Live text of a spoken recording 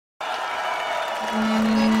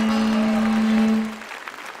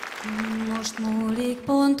Most múlik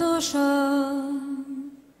pontosan,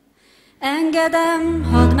 engedem,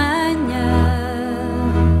 hadd menjen.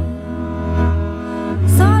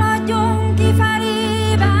 Szaladjon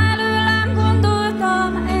kifelé, belőlem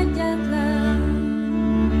gondoltam egyetlen.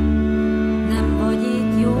 Nem vagy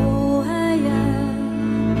itt jó helyen,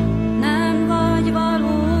 nem vagy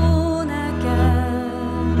való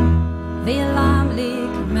nekem.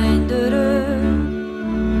 Villámlik, mennydörög,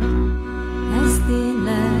 ez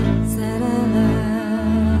tényleg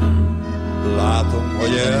szerelem. Látom,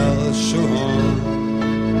 hogy elsuhan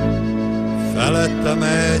felettem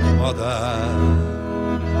egy madár.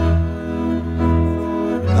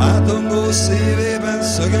 Átongó szívében,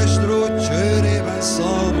 szöges drót csőrében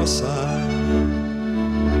szalmaszál.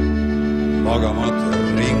 Magamat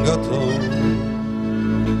ringatom,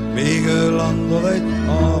 míg ő landol egy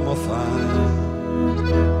almafán.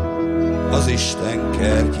 Az Isten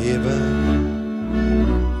kertjében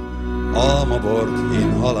almabort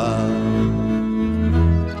inhalál.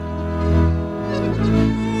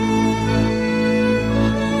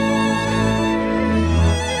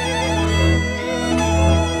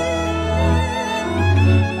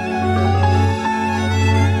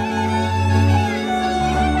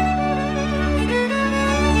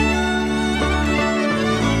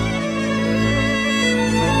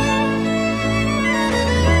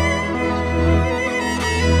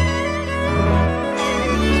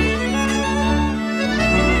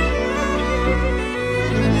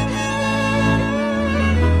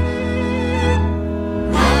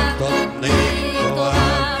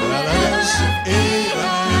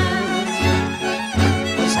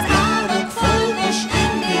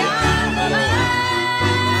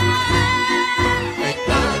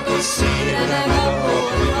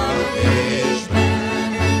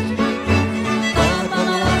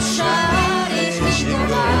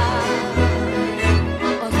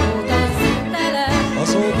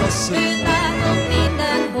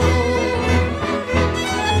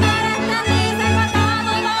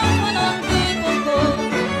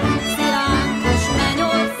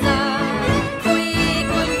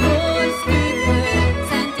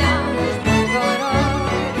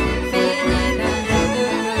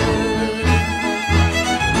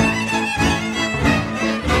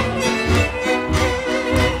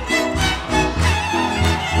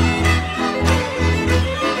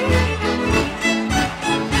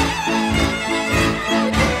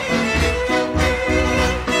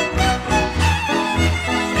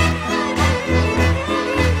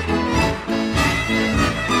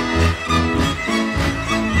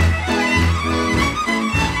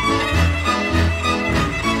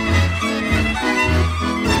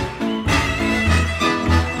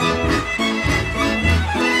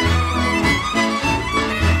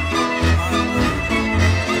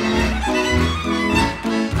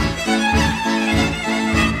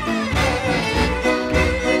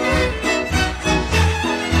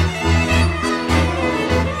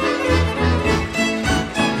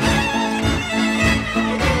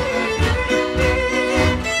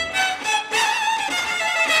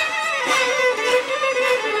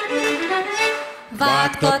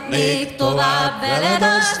 Vágtatnék tovább veled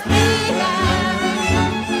az égen,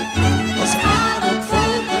 az álmok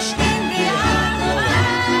fogos indiánomán.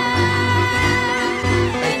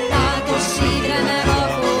 Egy tátos szívre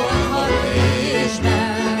megabolhat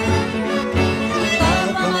résben,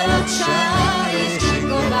 talpa maradság és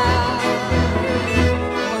csigobár.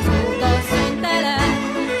 Azóta szüntelen,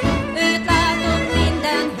 őt látom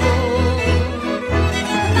mindenhol.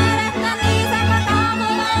 Meredten nézek a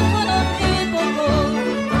távolon vonott kőpokol,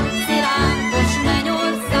 szilánkos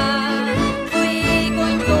mennyország,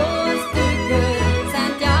 folyékony torz tükör,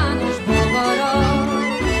 Szent János bogara,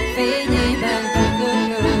 fényében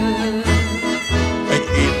tündököl. Egy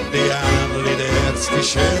indián lidérc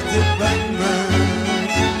kísértett bennem,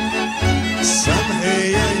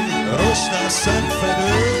 szemhéjei rostás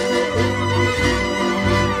szemfedő,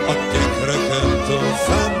 a tükrökön túl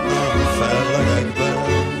fenn a fellegekben.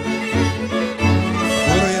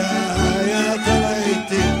 Furjáját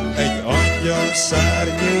elejti egy angyal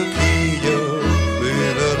szárnyú kígyó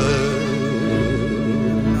bűvölő.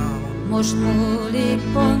 Most múlik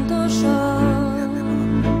pontosan,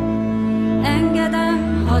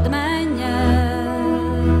 engedem, hadd menjen.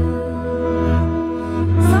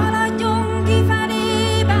 Szaladjon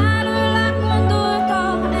kifelé, belőlem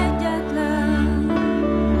gondoltam egyetlen.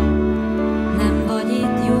 Nem vagy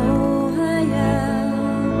itt jó helyen,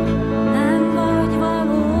 nem vagy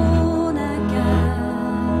való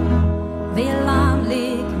nekem.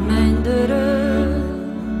 Villámlik, mennydörög,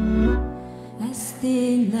 ez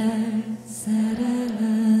tényleg egy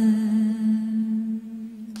szerelem.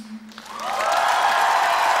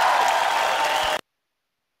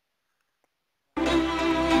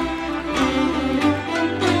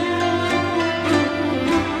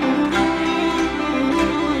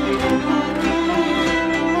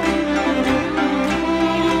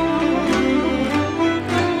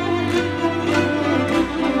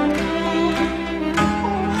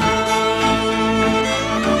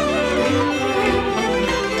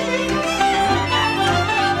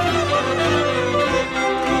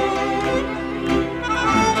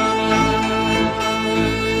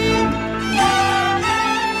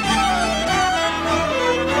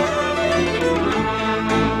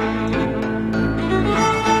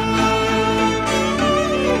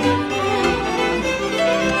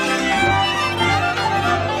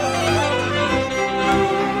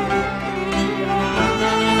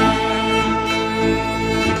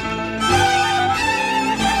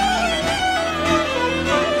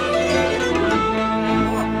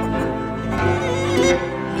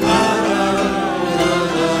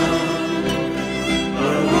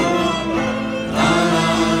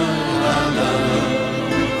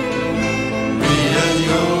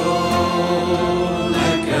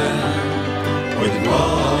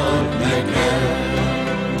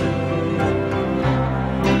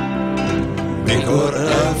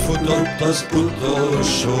 Az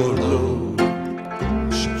utolsó ló,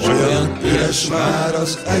 s olyan üres már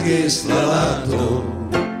az egész lelátó,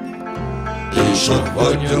 és a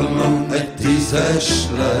vagyonom egy 10-es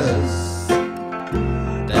lesz,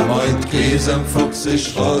 de majd kézen fogsz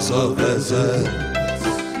és hazavezetsz.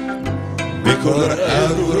 Mikor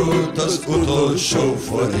elgurult az utolsó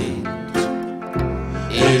forint,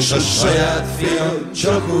 és a saját fiam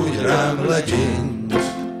csak úgy rám legyint,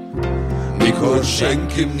 mikor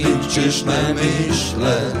senkim nincs és nem is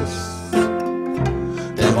lesz,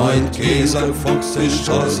 de majd kézen fogsz és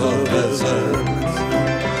hazavezetsz.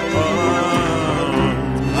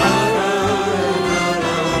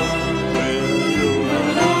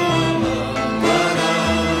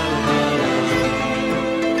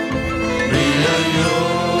 Milyen jó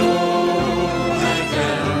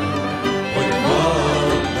nekem, hogy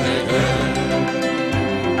van nekem,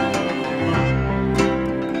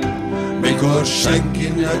 mikor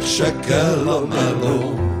senkinek se kell a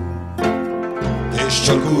meló, és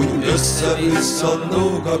csak úgy össze-vissza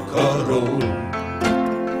lóg a karom,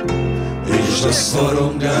 és a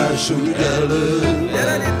szorongás úgy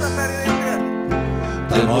elővesz,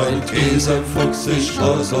 de majd kézen fogsz és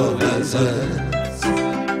hazavezetsz.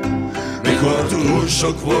 Mikor túl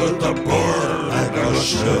sok volt a bor meg a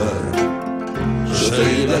sör, s az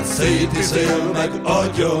élet szétiszél meg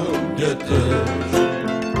agyon gyötör,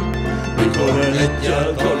 mikor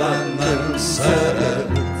egyáltalán nem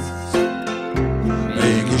szeretsz,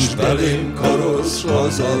 mégis belém karolsz,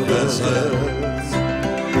 hazavezetsz.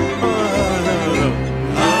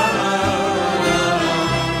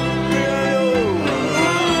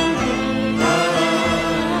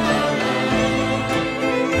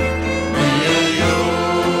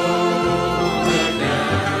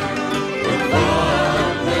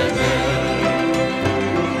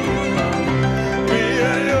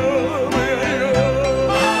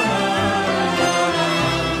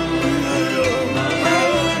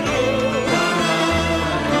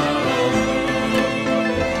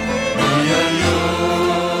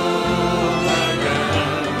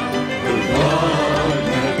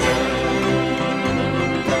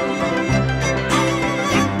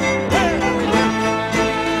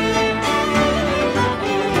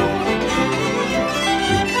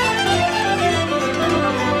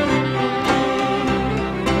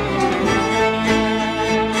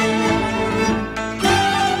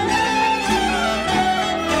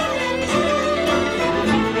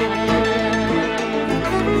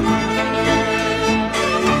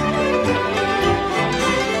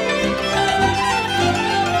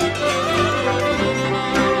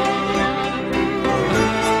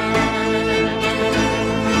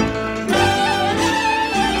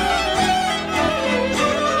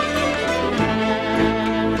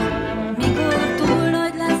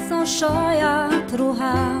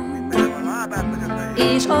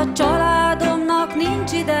 És a családomnak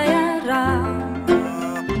nincs ideje rám,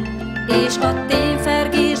 és a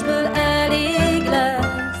tényfergésből elég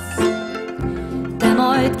lesz, de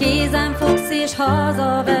majd kézen fogsz és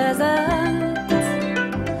hazavezetsz.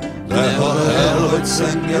 De ha elhagysz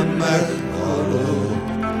engem, meghalok,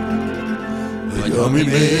 vagy ami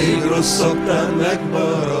még rosszabb, nem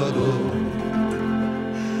megmaradok,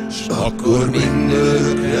 s akkor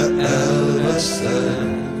mindörökre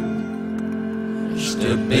elveszem, s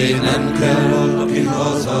többé nem kell, aki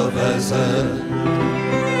hazavezet.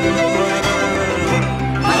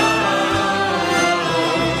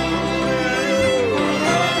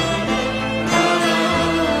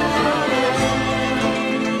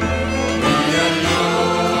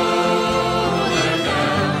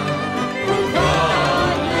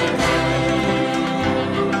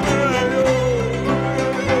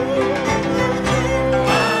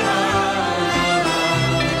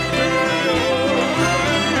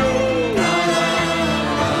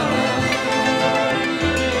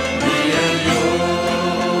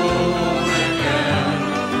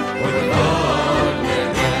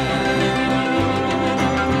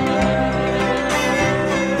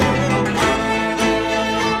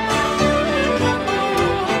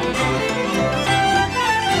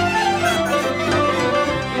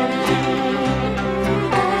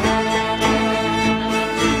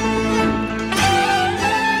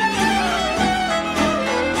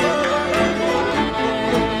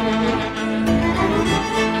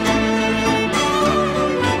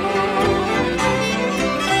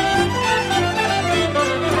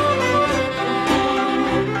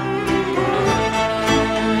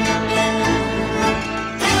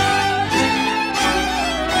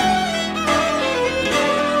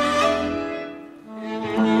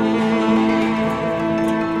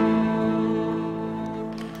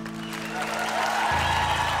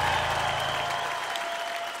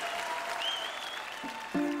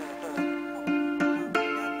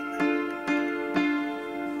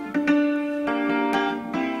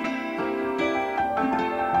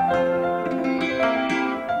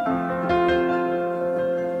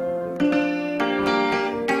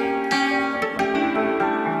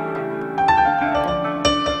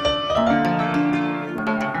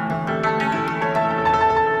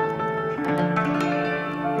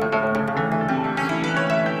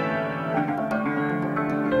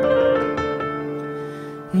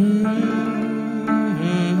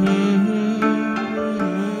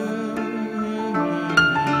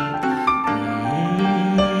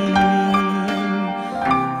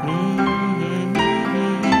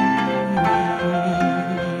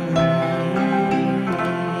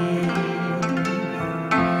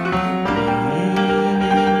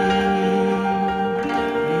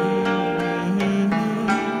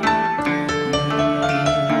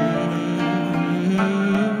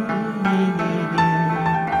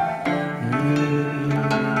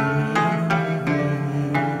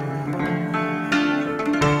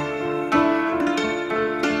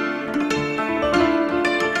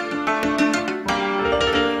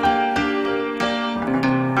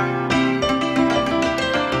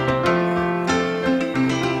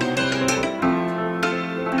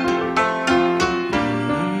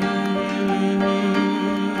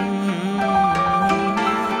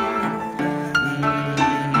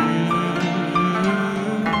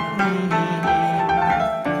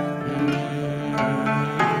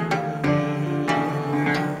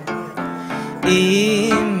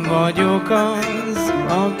 Én vagyok az,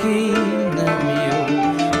 aki nem jó,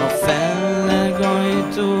 a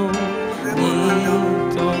fellegajtó,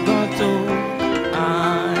 nyitogató,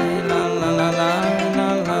 áj, la la la la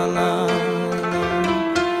la la la,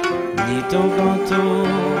 nyitogató,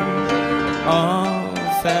 a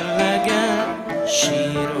felleget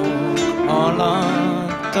síró alatt.